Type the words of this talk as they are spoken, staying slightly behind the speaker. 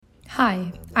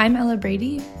Hi, I'm Ella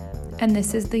Brady, and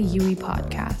this is the UE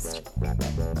Podcast.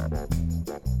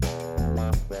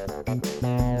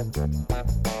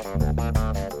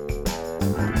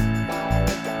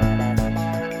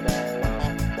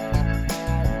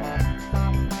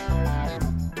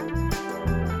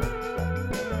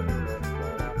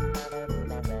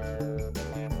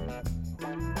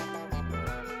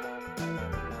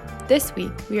 This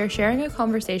week, we are sharing a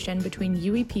conversation between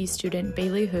UEP student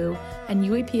Bailey Hu and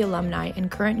UEP alumni and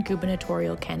current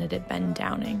gubernatorial candidate Ben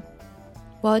Downing.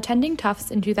 While attending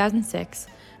Tufts in 2006,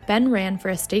 Ben ran for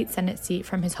a state Senate seat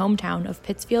from his hometown of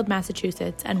Pittsfield,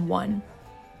 Massachusetts, and won.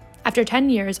 After 10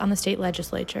 years on the state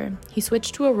legislature, he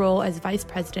switched to a role as vice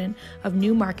president of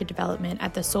new market development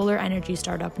at the solar energy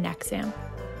startup Nexamp.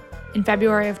 In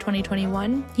February of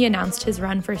 2021, he announced his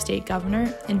run for state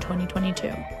governor in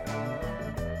 2022.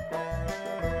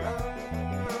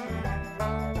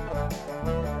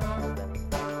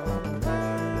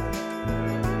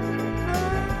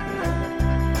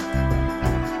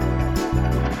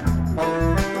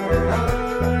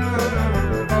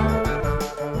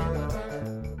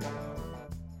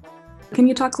 Can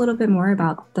you talk a little bit more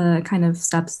about the kind of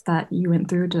steps that you went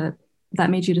through that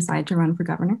made you decide to run for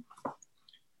governor?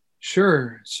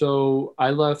 Sure. So I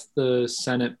left the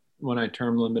Senate when I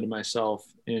term limited myself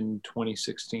in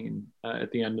 2016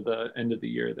 at the end of the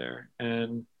year there.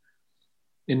 And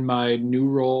in my new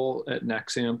role at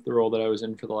Nexamp, the role that I was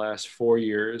in for the last 4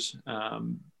 years,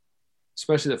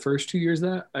 especially the first 2 years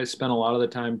that I spent a lot of the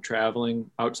time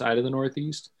traveling outside of the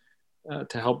Northeast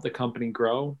to help the company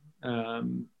grow.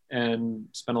 And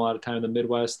spent a lot of time in the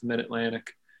Midwest, the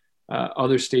Mid-Atlantic,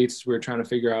 other states. We were trying to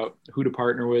figure out who to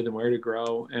partner with and where to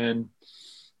grow. And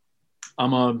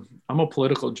I'm a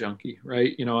political junkie,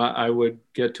 right? You know, I would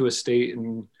get to a state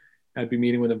and I'd be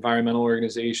meeting with environmental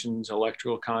organizations,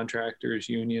 electrical contractors,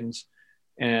 unions,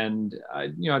 and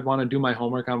I'd want to do my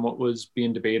homework on what was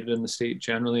being debated in the state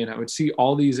generally, and I would see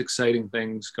all these exciting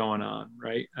things going on,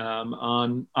 right?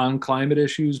 On climate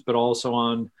issues, but also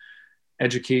on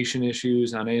education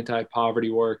issues, on anti-poverty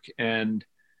work. And,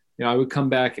 I would come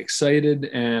back excited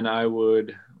and I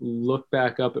would look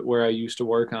back up at where I used to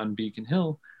work on Beacon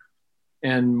Hill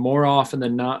and more often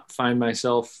than not find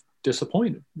myself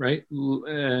disappointed, right?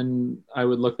 And I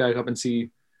would look back up and see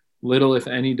little, if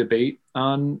any, debate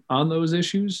on those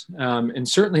issues. And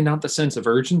certainly not the sense of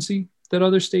urgency that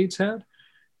other states had.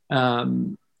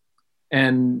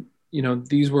 And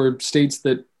these were states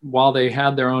that, while they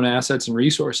had their own assets and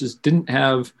resources, didn't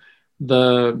have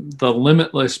the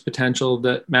limitless potential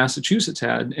that Massachusetts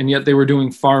had, and yet they were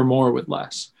doing far more with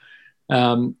less.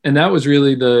 And that was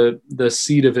really the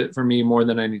seed of it for me more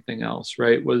than anything else,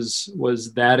 right?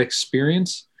 Was that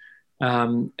experience,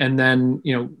 and then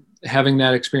having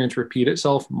that experience repeat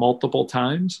itself multiple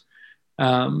times,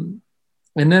 and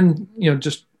then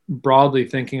just broadly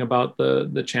thinking about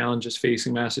the challenges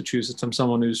facing Massachusetts. I'm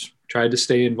someone who's tried to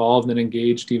stay involved and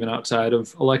engaged even outside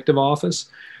of elective office.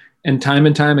 And time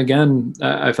again,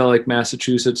 I felt like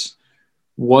Massachusetts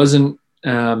wasn't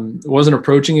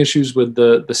approaching issues with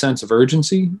the sense of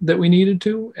urgency that we needed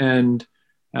to. And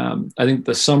I think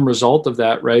the sum result of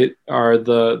that, right, are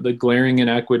the glaring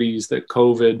inequities that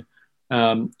COVID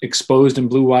exposed and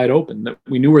blew wide open, that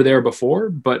we knew were there before,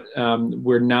 but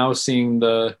we're now seeing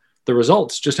the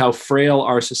results, just how frail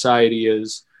our society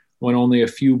is when only a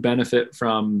few benefit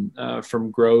from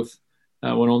growth,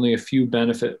 when only a few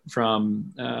benefit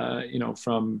from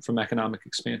economic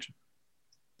expansion.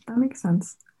 That makes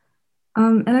sense.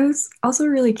 And I was also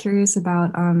really curious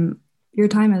about your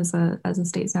time as a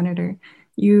state senator.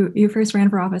 You first ran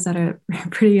for office at a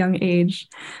pretty young age.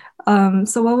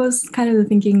 So what was kind of the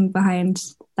thinking behind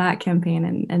that campaign,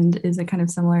 and is it kind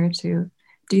of similar to?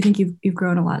 Do you think you've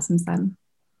grown a lot since then?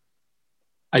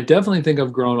 I definitely think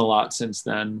I've grown a lot since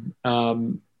then.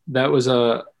 That was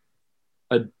a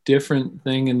different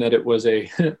thing in that it was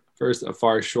first a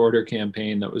far shorter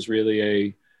campaign that was really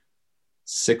a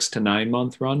 6 to 9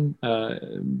 month run,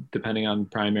 depending on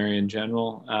primary in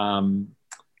general.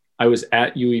 I was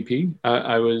at UEP.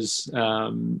 I was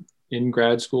in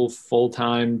grad school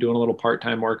full-time, doing a little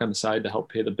part-time work on the side to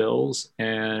help pay the bills.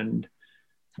 And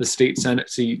the state Senate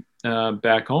seat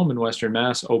back home in Western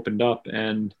Mass opened up,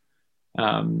 and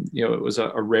it was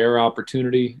a rare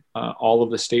opportunity. All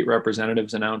of the state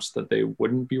representatives announced that they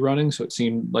wouldn't be running, so it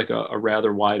seemed like a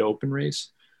rather wide open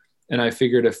race. And I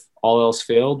figured if all else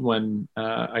failed, when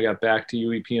I got back to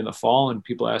UEP in the fall and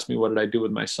people asked me what did I do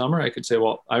with my summer, I could say,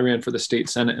 well, I ran for the state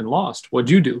Senate and lost. What'd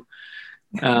you do?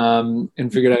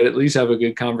 And figured I'd at least have a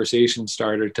good conversation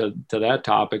starter to that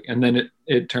topic. And then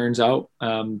it turns out,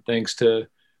 thanks to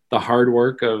the hard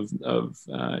work of a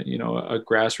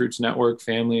grassroots network,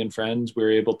 family and friends, we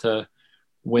were able to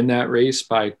win that race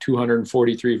by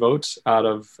 243 votes out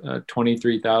of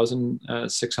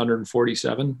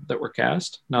 23,647 that were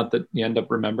cast. Not that you end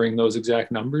up remembering those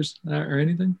exact numbers or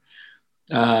anything.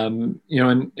 In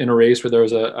a race where there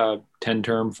was a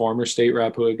 10-term former state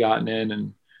rep who had gotten in,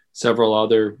 and several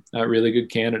other really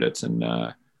good candidates. And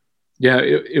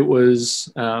it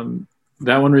was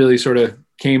that one really sort of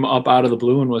came up out of the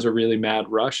blue and was a really mad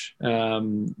rush,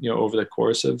 over the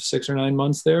course of 6 or 9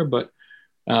 months there. But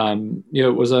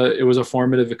it was a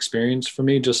formative experience for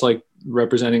me, just like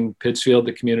representing Pittsfield,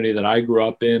 the community that I grew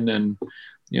up in, and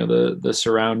the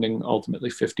surrounding ultimately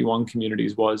 51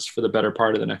 communities was for the better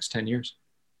part of the next 10 years.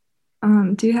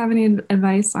 Do you have any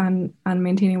advice on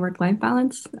maintaining work-life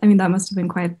balance? I mean, that must have been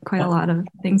quite a lot of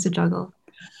things to juggle.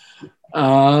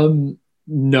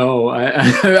 No,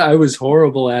 I was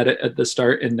horrible at it at the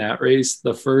start in that race.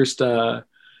 The first, the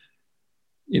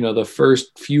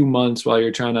first few months while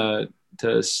you're trying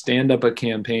to stand up a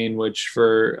campaign, which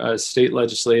for a state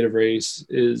legislative race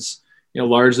is,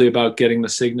 largely about getting the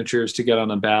signatures to get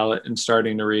on a ballot and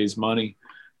starting to raise money.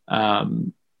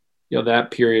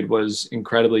 That period was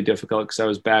incredibly difficult because I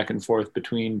was back and forth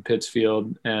between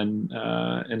Pittsfield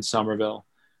and Somerville.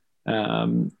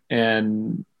 I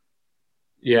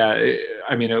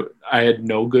had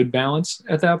no good balance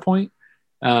at that point.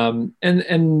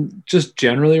 And just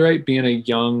generally, right, being a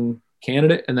young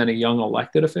candidate and then a young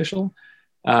elected official,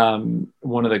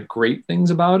 one of the great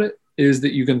things about it is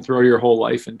that you can throw your whole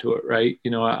life into it, right?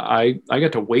 I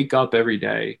got to wake up every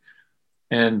day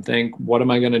and think, what am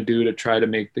I going to do to try to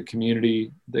make the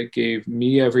community that gave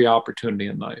me every opportunity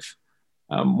in life?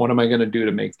 What am I going to do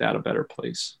to make that a better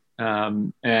place? I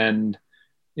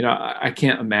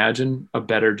can't imagine a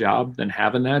better job than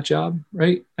having that job,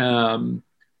 right?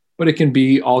 But it can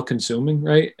be all consuming,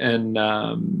 right? And,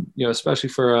 especially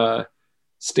for a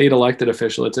state elected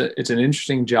official, it's an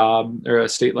interesting job, or a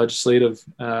state legislative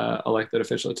elected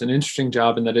official. It's an interesting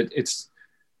job in that it's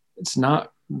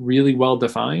not really well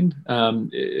defined.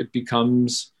 It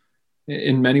becomes,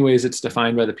 in many ways, it's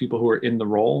defined by the people who are in the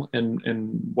role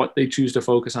and what they choose to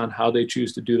focus on, how they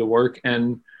choose to do the work.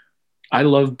 And I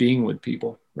love being with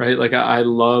people, right? Like I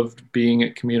loved being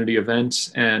at community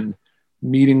events and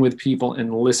meeting with people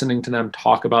and listening to them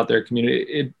talk about their community.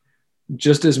 It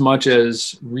just as much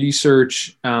as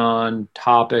research on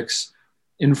topics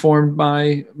informed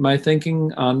by my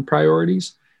thinking on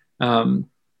priorities.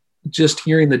 Just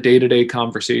hearing the day-to-day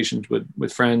conversations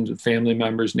with friends, with family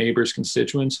members, neighbors,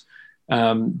 constituents,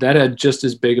 that had just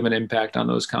as big of an impact on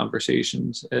those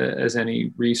conversations as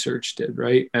any research did,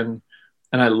 right? And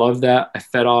I love that. I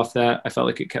fed off that. I felt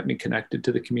like it kept me connected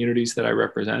to the communities that I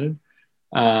represented.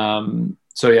 I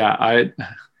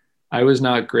was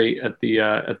not great at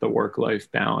the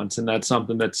work-life balance, and that's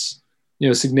something that's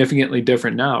significantly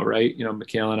different now, right?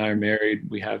 Michaela and I are married.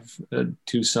 We have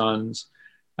 2 sons.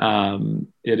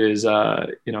 It is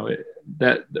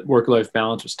that work-life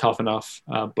balance was tough enough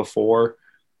before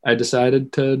I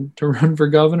decided to run for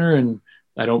governor, and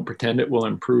I don't pretend it will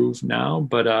improve now,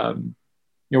 but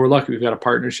we're lucky. We've got a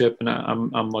partnership, and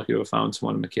I'm lucky to have found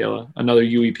someone, Michaela, another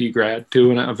UEP grad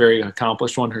too, and a very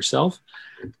accomplished one herself,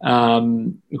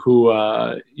 who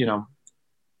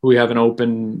we have an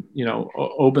open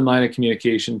line of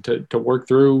communication to work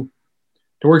through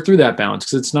that balance,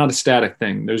 because it's not a static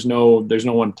thing. There's no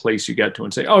one place you get to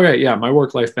and say, oh right, yeah, my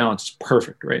work-life balance is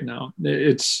perfect right now.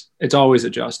 It's always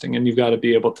adjusting, and you've got to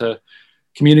be able to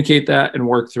communicate that and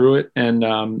work through it, and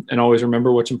always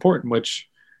remember what's important, which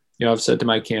I've said to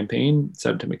my campaign,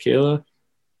 said to Michaela,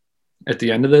 at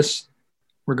the end of this,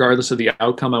 regardless of the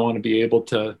outcome, I want to be able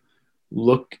to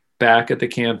look back at the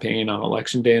campaign on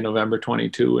election day in November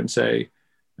 22 and say,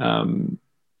 say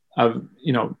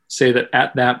that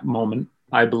at that moment,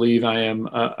 I believe I am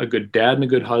a good dad and a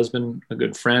good husband, a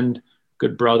good friend,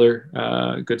 good brother,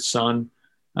 a good son,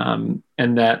 and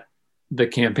that the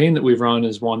campaign that we've run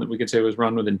is one that we could say was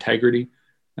run with integrity,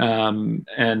 and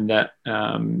that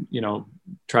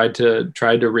tried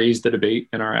to raise the debate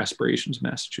in our aspirations in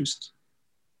Massachusetts.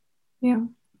 Yeah.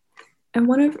 And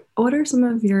what are some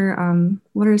of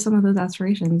those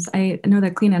aspirations? I know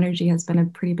that clean energy has been a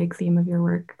pretty big theme of your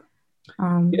work.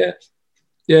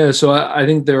 Yeah. So I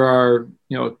think there are,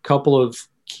 a couple of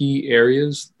key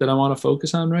areas that I want to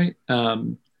focus on, right?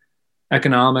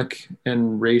 Economic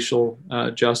and racial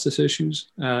justice issues,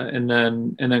 and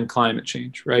then climate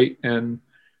change, right? And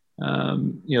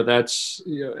that's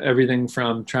everything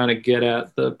from trying to get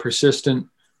at the persistent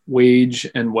wage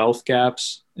and wealth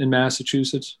gaps in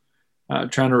Massachusetts,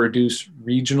 trying to reduce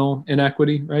regional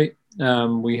inequity, right?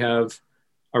 We have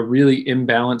a really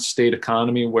imbalanced state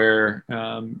economy where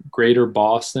Greater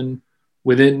Boston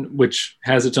which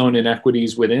has its own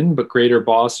inequities within, but Greater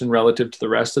Boston relative to the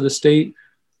rest of the state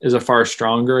is a far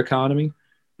stronger economy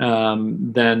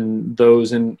than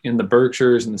those in the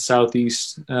Berkshires and the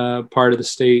southeast part of the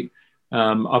state,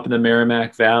 up in the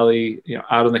Merrimack Valley,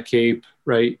 out on the Cape,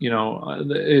 right?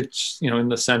 It's, in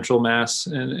the central Mass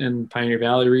and Pioneer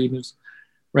Valley regions,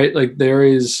 right? Like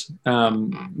there's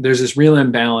this real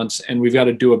imbalance, and we've got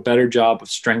to do a better job of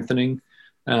strengthening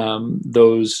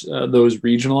those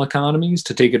regional economies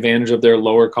to take advantage of their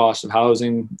lower cost of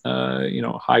housing,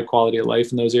 high quality of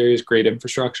life in those areas, great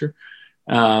infrastructure.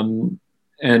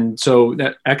 And so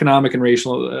that economic and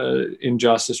racial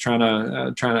injustice, trying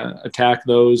to attack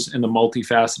those in the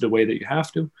multifaceted way that you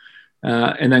have to.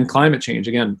 And then climate change,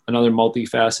 again, another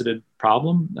multifaceted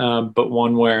problem, but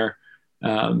one where,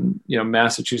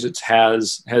 Massachusetts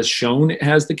has shown it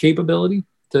has the capability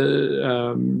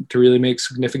to really make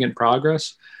significant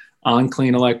progress on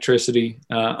clean electricity,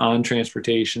 on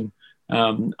transportation,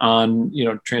 on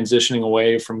transitioning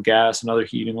away from gas and other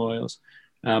heating oils.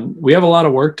 We have a lot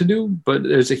of work to do, but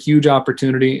there's a huge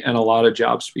opportunity and a lot of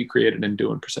jobs to be created in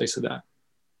doing precisely that.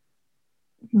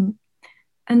 Mm-hmm.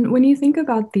 And when you think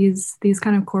about these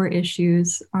kind of core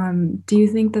issues, do you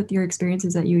think that your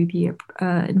experiences at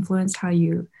UEP influenced how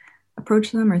you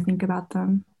approach them or think about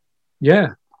them?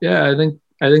 Yeah, I think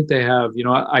they have.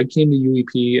 I came to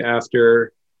UEP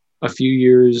after a few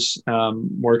years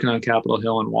working on Capitol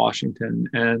Hill in Washington,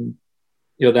 and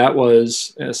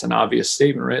it's an obvious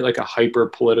statement, right? Like a hyper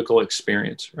political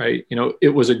experience, right?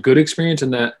 It was a good experience in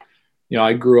that,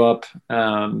 I grew up,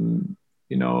 a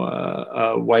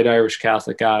white Irish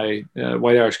Catholic guy,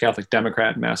 white Irish Catholic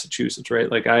Democrat in Massachusetts,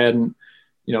 right? Like I hadn't,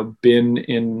 been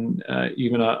in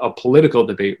even a political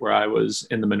debate where I was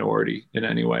in the minority in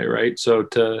any way, right? So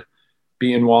to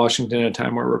be in Washington at a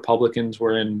time where Republicans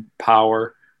were in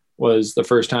power was the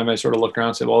first time I sort of looked around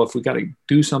and said, well, if we got to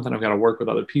do something, I've got to work with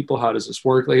other people. How does this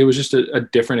work? Like it was just a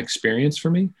different experience for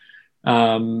me.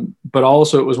 But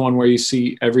also it was one where you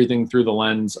see everything through the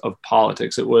lens of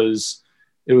politics. It was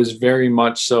very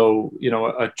much so,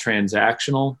 a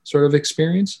transactional sort of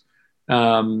experience.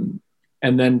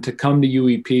 And then to come to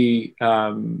UEP,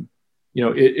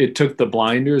 it took the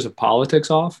blinders of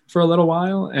politics off for a little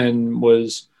while and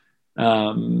was,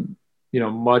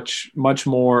 much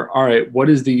more, all right,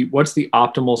 what's the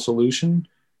optimal solution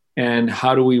and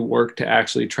how do we work to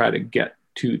actually try to get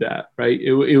to that, right?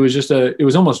 It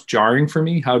was almost jarring for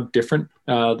me how different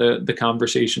the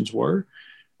conversations were.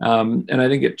 And I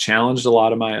think it challenged a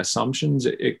lot of my assumptions.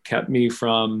 It kept me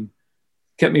from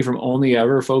only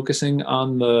ever focusing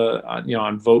on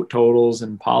on vote totals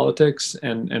and politics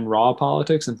and raw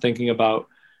politics and thinking about,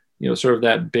 sort of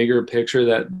that bigger picture,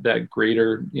 that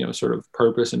greater, sort of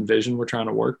purpose and vision we're trying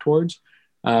to work towards.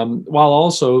 While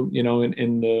also,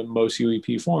 in the most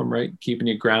UEP form, right, keeping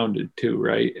you grounded too,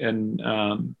 right?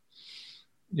 And,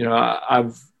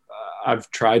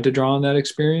 I've tried to draw on that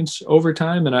experience over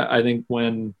time. And I think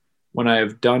when I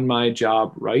have done my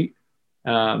job right,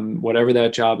 whatever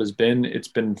that job has been, it's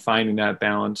been finding that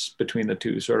balance between the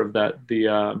two, sort of that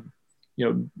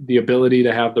the ability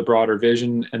to have the broader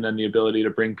vision and then the ability to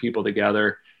bring people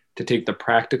together to take the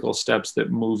practical steps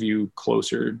that move you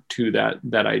closer to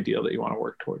that ideal that you want to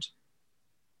work towards.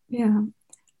 Yeah.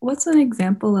 What's an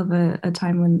example of a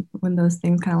time when those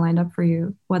things kind of lined up for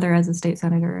you, whether as a state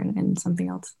senator and something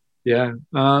else? Yeah.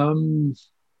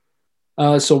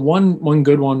 So one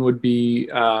good one would be,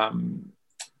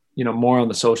 more on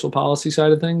the social policy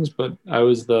side of things, but I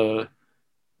was the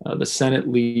Senate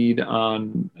lead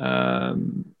on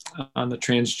the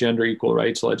transgender equal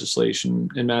rights legislation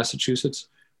in Massachusetts.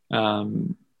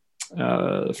 The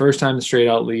first time the straight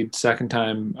out lead, second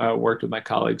time I worked with my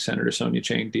colleague, Senator Sonia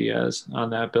Chang Diaz,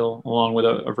 on that bill, along with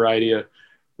a variety of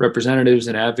representatives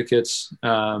and advocates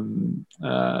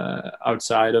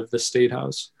outside of the State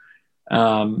House.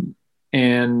 And,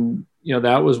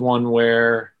 that was one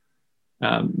where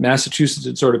Massachusetts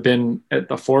had sort of been at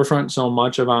the forefront so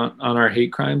much on our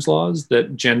hate crimes laws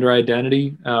that gender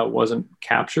identity wasn't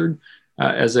captured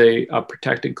as a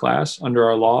protected class under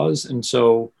our laws. And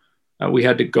so we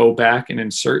had to go back and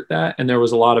insert that. And there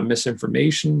was a lot of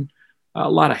misinformation, a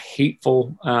lot of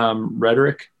hateful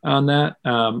rhetoric on that,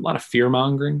 a lot of fear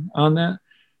mongering on that.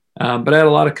 But I had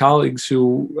a lot of colleagues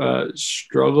who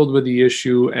struggled with the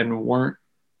issue and weren't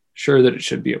sure that it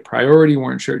should be a priority,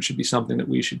 weren't sure it should be something that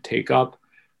we should take up.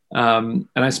 And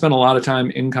I spent a lot of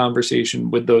time in conversation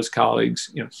with those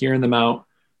colleagues, hearing them out,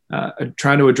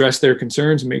 trying to address their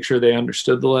concerns and make sure they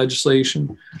understood the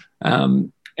legislation.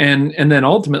 And then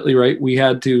ultimately, right, we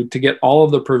had to get all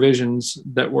of the provisions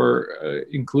that were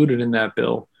included in that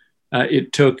bill.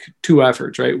 It took two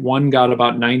efforts, right? One got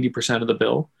about 90% of the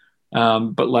bill,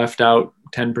 but left out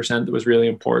 10% that was really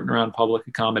important around public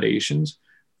accommodations.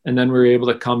 And then we were able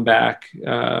to come back,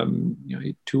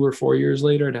 2 or 4 years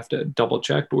later. I'd have to double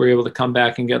check, but we were able to come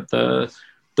back and get the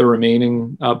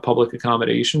remaining public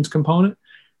accommodations component.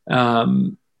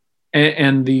 And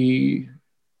the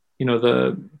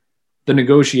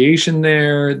negotiation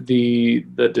there, the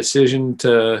decision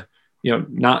to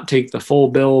not take the full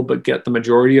bill but get the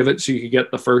majority of it so you could get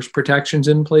the first protections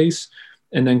in place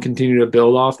and then continue to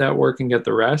build off that work and get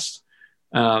the rest.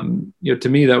 To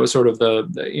me, that was sort of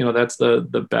that's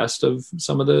the best of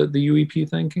some of the UEP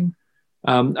thinking.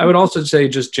 I would also say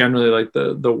just generally like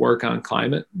the work on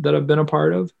climate that I've been a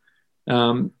part of.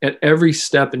 At every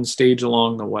step and stage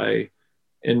along the way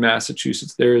in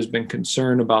Massachusetts, there has been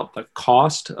concern about the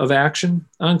cost of action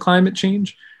on climate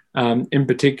change, in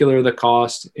particular the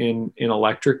cost in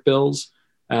electric bills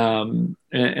and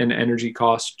energy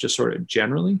costs just sort of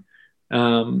generally.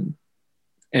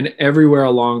 And everywhere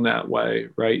along that way,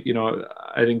 right?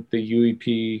 I think the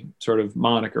UEP sort of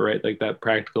moniker, right? Like that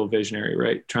practical visionary,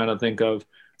 right? Trying to think of,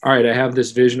 all right, I have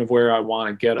this vision of where I want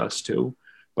to get us to,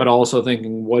 but also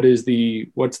thinking what's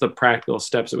the practical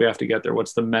steps that we have to get there?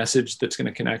 What's the message that's going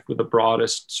to connect with the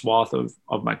broadest swath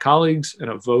of my colleagues and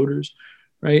of voters,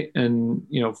 right? And,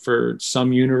 for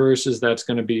some universes, that's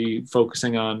going to be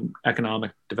focusing on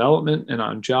economic development and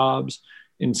on jobs.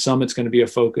 In some, it's going to be a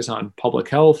focus on public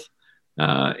health.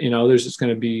 In others, it's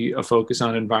going to be a focus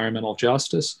on environmental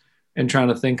justice and trying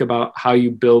to think about how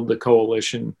you build the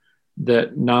coalition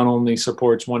that not only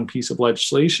supports one piece of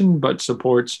legislation, but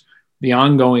supports the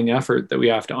ongoing effort that we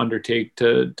have to undertake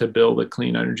to build a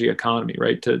clean energy economy,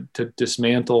 right? To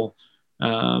dismantle,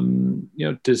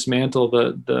 dismantle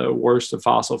the worst of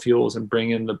fossil fuels and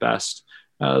bring in the best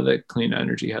that clean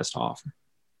energy has to offer.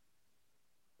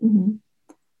 Mm-hmm.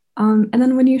 And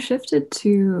then when you shifted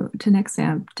to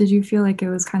NextAmp, did you feel like it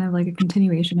was kind of like a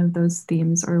continuation of those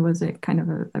themes, or was it kind of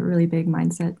a really big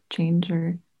mindset change?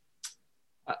 Or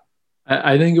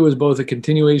I think it was both a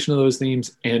continuation of those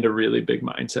themes and a really big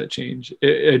mindset change.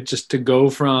 It just to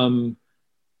go from,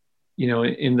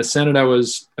 in the Senate, I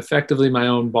was effectively my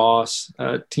own boss,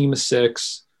 team of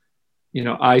 6.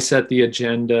 I set the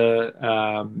agenda.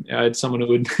 I had someone who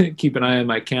would keep an eye on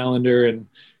my calendar and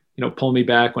pull me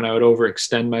back when I would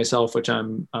overextend myself, which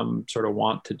I'm sort of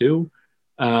want to do.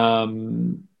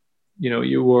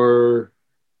 You were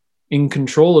in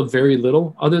control of very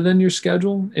little other than your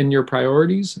schedule and your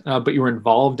priorities, but you were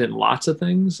involved in lots of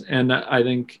things. And I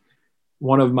think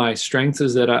one of my strengths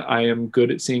is that I am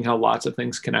good at seeing how lots of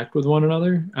things connect with one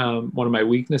another. One of my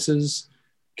weaknesses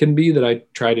can be that I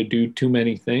try to do too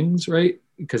many things, right?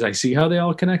 Because I see how they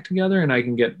all connect together, and I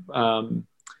can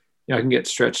get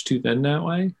stretched too thin that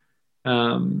way.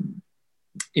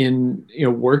 In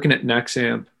working at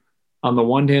NextAmp, on the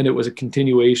one hand, it was a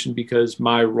continuation because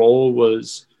my role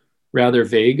was rather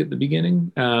vague at the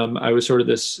beginning. I was sort of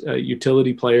this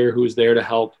utility player who was there to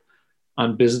help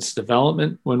on business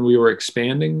development when we were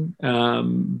expanding.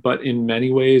 But in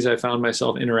many ways, I found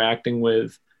myself interacting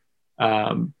with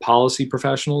policy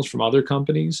professionals from other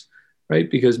companies, right?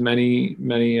 Because many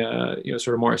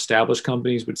sort of more established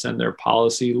companies would send their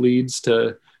policy leads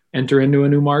to enter into a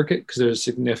new market because there's a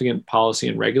significant policy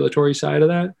and regulatory side of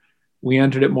that. We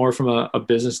entered it more from a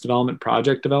business development,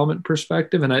 project development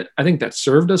perspective. And I think that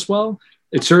served us well.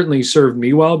 It certainly served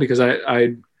me well because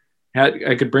I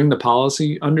could bring the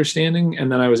policy understanding,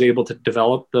 and then I was able to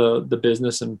develop the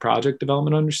business and project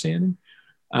development understanding.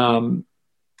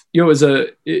 It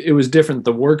was different.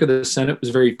 The work of the Senate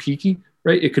was very peaky,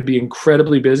 right? It could be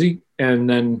incredibly busy and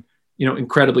then,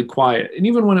 incredibly quiet. And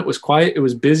even when it was quiet, it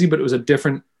was busy, but it was a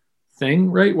different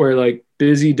thing, right? Where like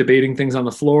busy debating things on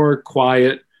the floor,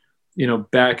 quiet,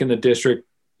 back in the district,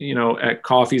 at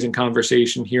coffees and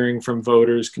conversation, hearing from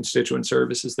voters, constituent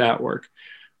services, that work.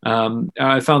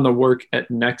 I found the work at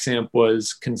NextAmp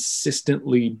was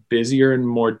consistently busier and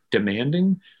more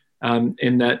demanding,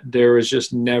 in that there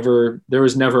was never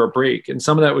a break. And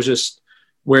some of that was just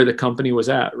where the company was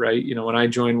at, right? When I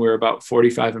joined, we were about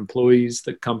 45 employees.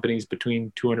 The company's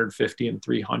between 250 and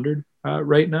 300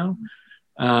 right now.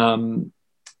 But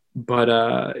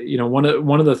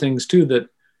one of the things too that,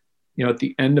 at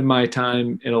the end of my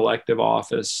time in elective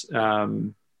office,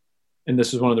 and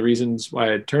this is one of the reasons why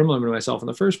I had term limited myself in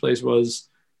the first place, was,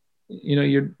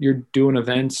 you're doing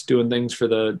events, doing things for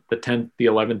the 10th, the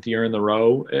 11th year in the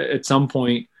row. At some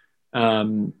point,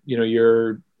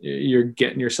 you're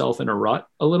getting yourself in a rut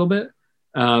a little bit.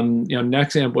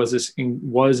 Nexamp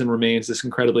was and remains this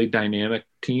incredibly dynamic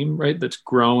team, right? That's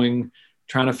growing,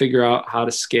 trying to figure out how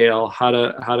to scale, how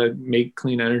to make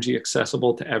clean energy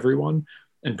accessible to everyone,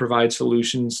 and provide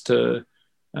solutions to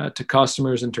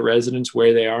customers and to residents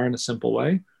where they are in a simple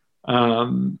way.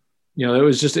 It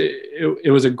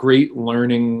was a great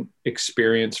learning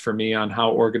experience for me on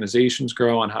how organizations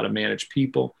grow, on how to manage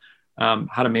people,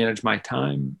 how to manage my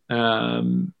time.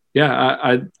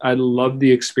 I loved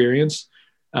the experience.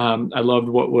 I loved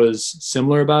what was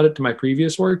similar about it to my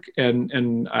previous work,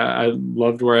 and I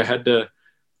loved where I had to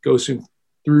go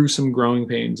through some growing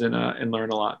pains and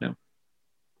learn a lot now.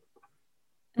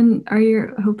 And are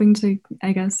you hoping to,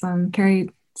 I guess, carry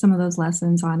some of those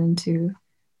lessons on into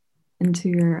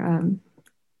your,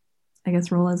 I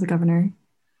guess, role as a governor?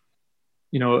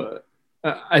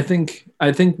 I think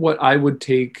what I would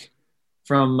take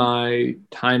from my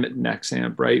time at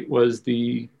Nexamp, right, was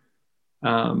the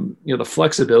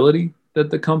flexibility that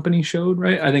the company showed,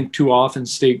 right? I think too often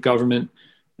state government,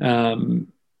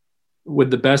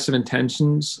 with the best of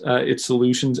intentions, its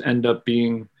solutions end up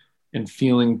being and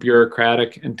feeling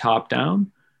bureaucratic and top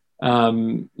down.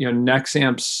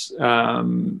 Nexamp's,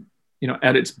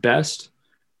 at its best,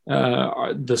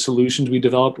 the solutions we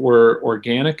developed were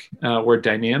organic, were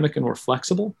dynamic, and were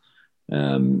flexible.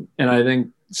 And I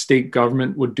think state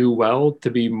government would do well to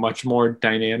be much more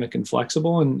dynamic and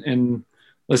flexible. And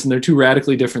listen, they're two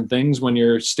radically different things. When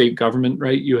you're state government,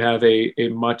 right, you have a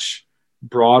much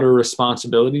broader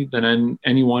responsibility than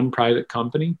any one private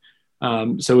company.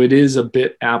 So it is a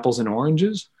bit apples and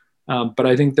oranges. But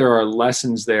I think there are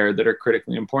lessons there that are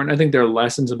critically important. I think there are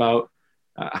lessons about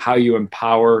how you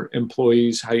empower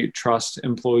employees, how you trust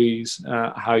employees,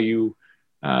 how you,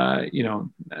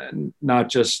 not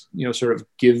just, sort of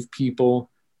give people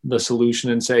the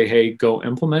solution and say, hey, go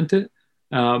implement it,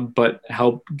 but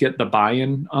help get the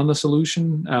buy-in on the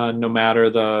solution, no matter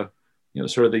the,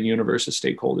 sort of the universe of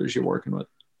stakeholders you're working with.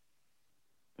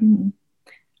 Mm-hmm.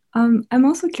 I'm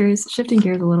also curious, shifting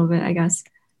gears a little bit, I guess.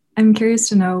 I'm curious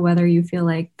to know whether you feel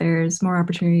like there's more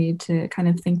opportunity to kind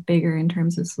of think bigger in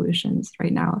terms of solutions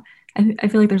right now. I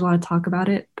feel like there's a lot of talk about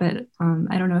it, but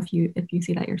I don't know if you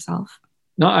see that yourself.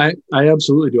 No, I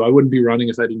absolutely do. I wouldn't be running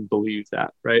if I didn't believe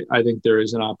that, right? I think there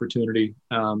is an opportunity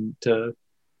to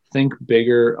think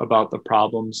bigger about the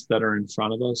problems that are in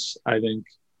front of us. I think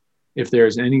if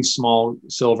there's any small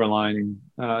silver lining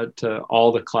to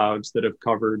all the clouds that have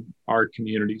covered our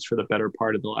communities for the better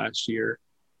part of the last year,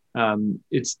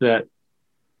 it's that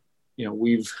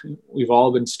we've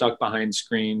all been stuck behind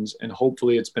screens, and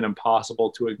hopefully it's been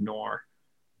impossible to ignore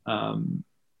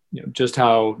just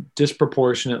how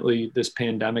disproportionately this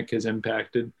pandemic has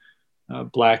impacted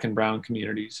Black and Brown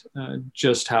communities,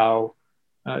 just how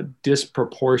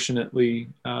disproportionately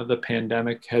the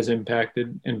pandemic has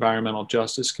impacted environmental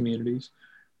justice communities.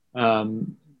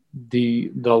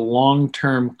 The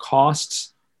long-term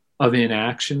costs of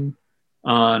inaction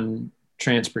on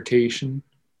transportation,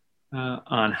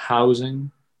 on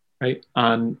housing, right,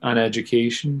 on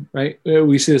education, right?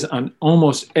 We see this on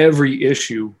almost every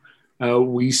issue.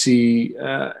 We see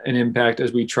an impact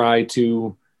as we try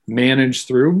to manage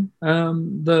through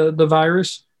the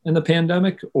virus and the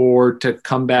pandemic, or to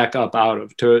come back up out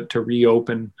of, to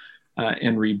reopen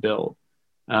and rebuild.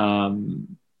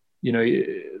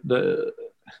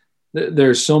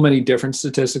 There's so many different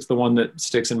statistics. The one that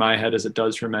sticks in my head, as it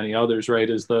does for many others, right,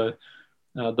 is the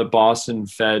Boston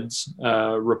Fed's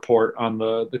report on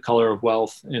the color of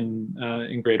wealth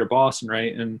in Greater Boston,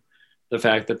 right, and the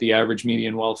fact that the average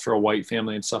median wealth for a white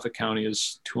family in Suffolk County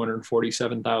is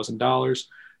 $247,000.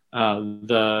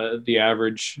 The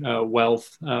average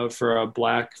wealth for a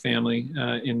Black family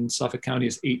in Suffolk County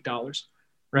is $8,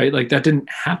 right? Like, that didn't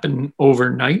happen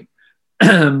overnight.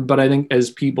 But I think as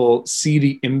people see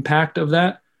the impact of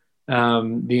that,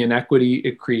 the inequity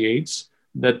it creates,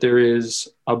 that there is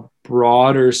a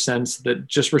broader sense that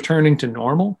just returning to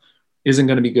normal isn't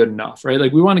going to be good enough, right?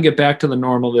 Like, we want to get back to the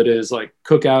normal that is like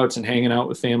cookouts and hanging out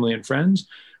with family and friends.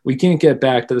 We can't get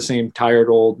back to the same tired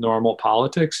old normal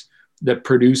politics that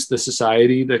produced the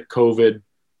society that COVID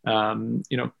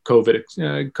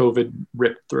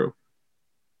ripped through.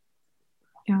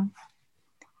 Yeah.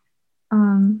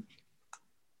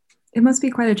 It must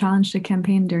be quite a challenge to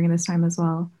campaign during this time as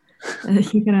well.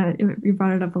 You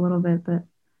brought it up a little bit, but.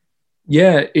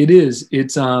 Yeah, it is.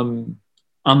 It's on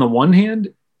the one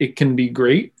hand, it can be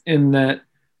great in that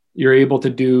you're able to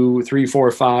do 3,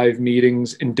 4, 5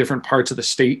 meetings in different parts of the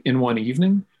state in one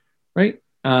evening, right?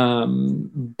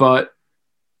 But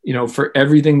for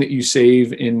everything that you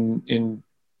save in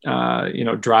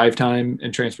drive time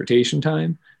and transportation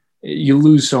time, you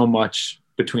lose so much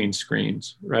between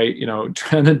screens, right? You know,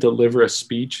 trying to deliver a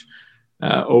speech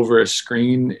over a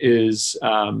screen is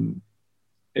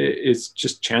it's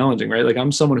just challenging, right? Like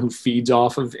I'm someone who feeds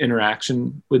off of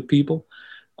interaction with people,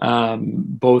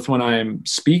 both when I'm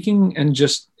speaking and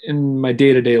just in my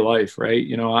day-to-day life, right?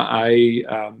 You know,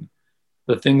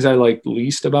 the things I liked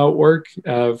least about work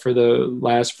for the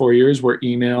last 4 years were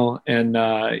email and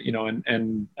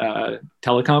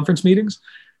teleconference meetings,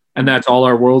 and that's all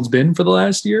our world's been for the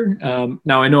last year.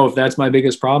 Now I know if that's my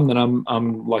biggest problem, then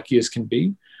I'm lucky as can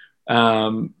be.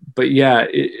 But yeah,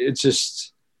 it's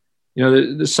just, you know,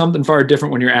 there's something far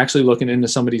different when you're actually looking into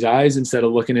somebody's eyes instead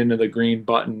of looking into the green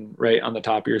button right on the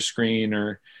top of your screen,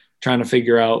 or trying to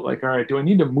figure out like, all right, do I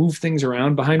need to move things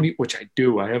around behind me? Which I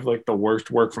do. I have like the worst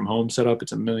work from home setup.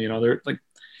 It's a million other, like,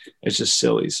 it's just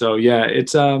silly. So yeah,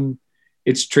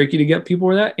 it's tricky to get people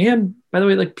with that. And by the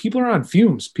way, like people are on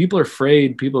fumes. People are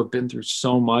afraid. People have been through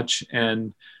so much.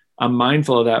 And I'm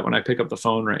mindful of that when I pick up the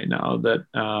phone right now, that,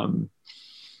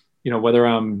 you know, whether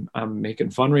I'm making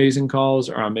fundraising calls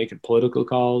or I'm making political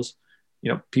calls,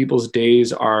 you know, people's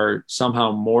days are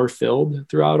somehow more filled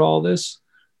throughout all this.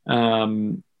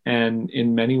 And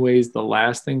in many ways, the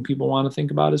last thing people want to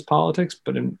think about is politics.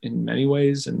 But in many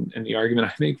ways, and the argument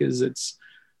I make is it's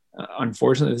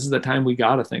unfortunately, this is the time we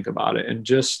got to think about it. And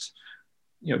just,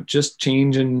 you know, just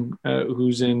changing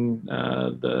who's in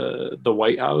the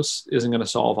White House isn't going to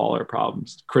solve all our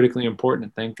problems. It's critically important,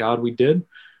 and thank God we did.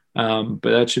 But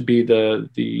that should be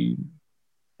the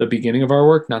beginning of our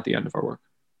work, not the end of our work.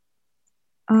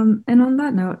 And on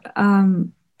that note,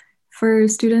 for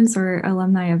students or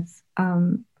alumni of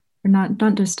or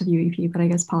not just of UEP, but I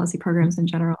guess policy programs in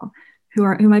general,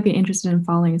 who might be interested in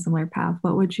following a similar path,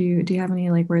 do you have any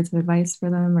like words of advice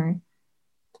for them or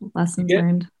lessons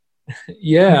learned?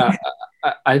 Yeah,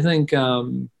 I think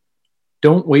don't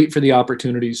wait for the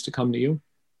opportunities to come to you,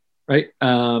 right?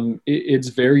 It's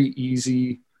very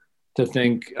easy to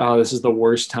think, oh, this is the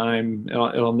worst time.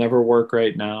 It'll never work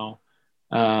right now.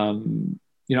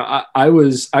 You know, I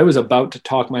was about to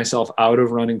talk myself out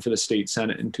of running for the state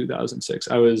Senate in 2006.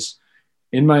 I was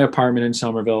in my apartment in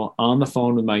Somerville on the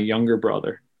phone with my younger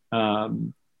brother.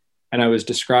 And I was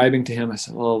describing to him, I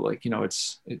said, well, like, you know,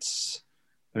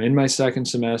 I'm in my second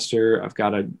semester. I've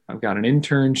got an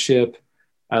internship.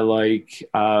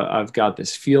 I've got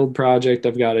this field project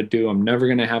I've got to do. I'm never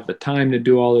going to have the time to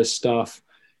do all this stuff.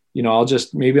 You know,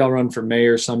 maybe I'll run for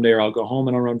mayor someday, or I'll go home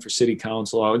and I'll run for city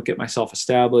council. I'll get myself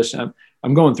established.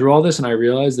 I'm going through all this, and I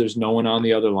realized there's no one on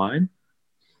the other line.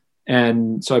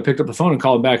 And so I picked up the phone and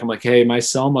called him back. I'm like, hey, my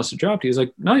cell must have dropped you. He's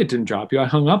like, no, it didn't drop you. I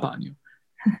hung up on you.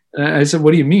 And I said,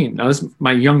 what do you mean? Now, this is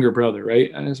my younger brother,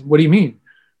 right? And I said, what do you mean?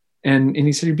 And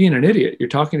he said, you're being an idiot. You're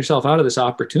talking yourself out of this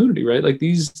opportunity, right? Like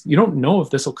you don't know if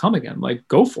this will come again. Like,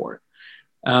 go for it.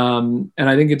 And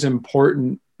I think it's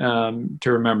important to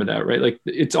remember that, right? Like,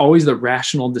 it's always the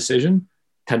rational decision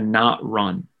to not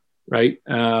run, right?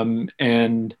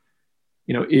 And,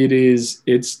 you know,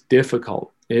 it's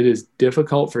difficult. It is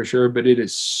difficult for sure, but it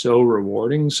is so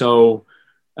rewarding. So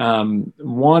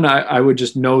one, I would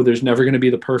just know there's never going to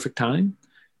be the perfect time.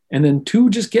 And then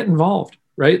two, just get involved,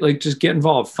 right? Like, just get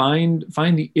involved. Find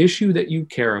the issue that you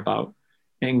care about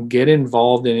and get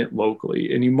involved in it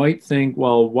locally. And you might think,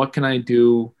 well, what can I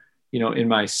do, you know, in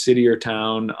my city or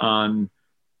town on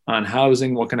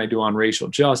housing? What can I do on racial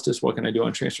justice? What can I do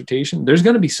on transportation? There's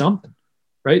going to be something,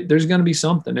 right? There's going to be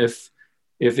something.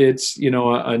 If it's, you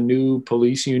know, a new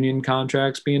police union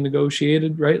contracts being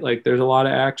negotiated, right? Like, there's a lot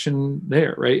of action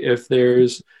there, right? If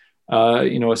there's,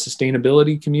 you know, a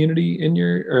sustainability community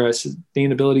or a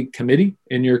sustainability committee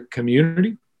in your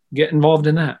community, get involved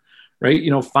in that, right? You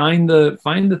know, find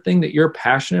the thing that you're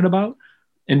passionate about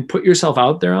and put yourself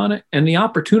out there on it, and the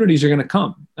opportunities are going to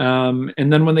come.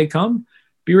 And then when they come,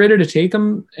 be ready to take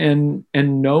them and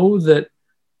know that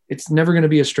it's never going to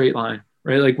be a straight line.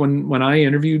 Right. Like when I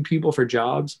interviewed people for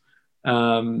jobs,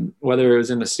 whether it was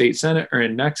in the state Senate or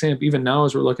in NexAmp, even now,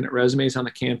 as we're looking at resumes on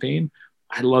the campaign,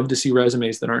 I love to see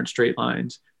resumes that aren't straight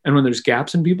lines. And when there's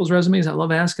gaps in people's resumes, I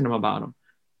love asking them about them.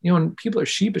 You know, and people are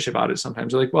sheepish about it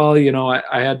sometimes. They're like, well, you know,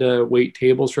 I had to wait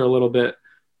tables for a little bit.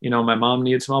 You know, my mom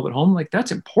needed some help at home. Like,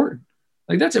 that's important.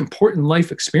 Like, that's important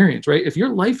life experience, right? If your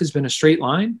life has been a straight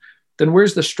line, then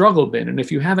where's the struggle been? And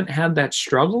if you haven't had that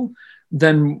struggle,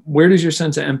 then where does your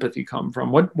sense of empathy come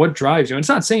from? What drives you? And it's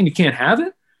not saying you can't have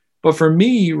it, but for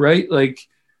me, right, like,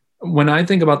 when I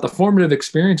think about the formative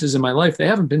experiences in my life, they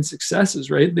haven't been successes,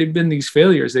 right? They've been these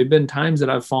failures. They've been times that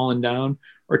I've fallen down,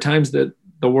 or times that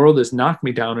the world has knocked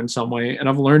me down in some way, and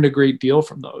I've learned a great deal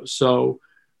from those. So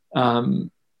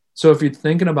if you're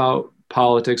thinking about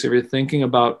politics, if you're thinking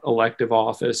about elective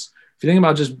office, if you think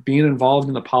about just being involved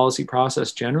in the policy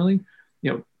process generally,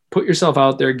 put yourself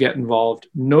out there, get involved,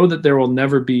 know that there will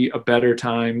never be a better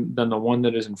time than the one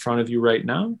that is in front of you right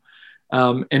now.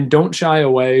 And don't shy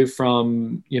away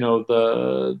from,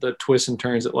 the twists and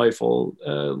turns that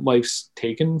life's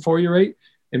taken for you, right?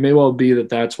 It may well be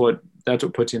that's what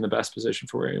puts you in the best position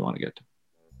for where you want to get to.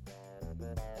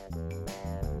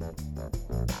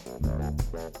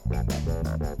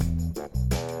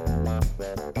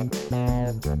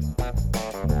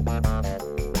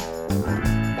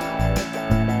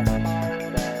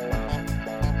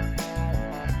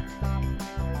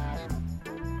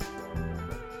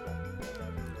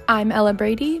 I'm Ella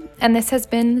Brady, and this has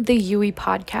been the UE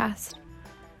Podcast.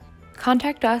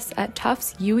 Contact us at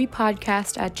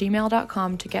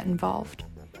tuftsUEpodcast@gmail.com to get involved.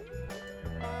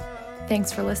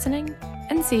 Thanks for listening,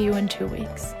 and see you in 2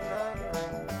 weeks.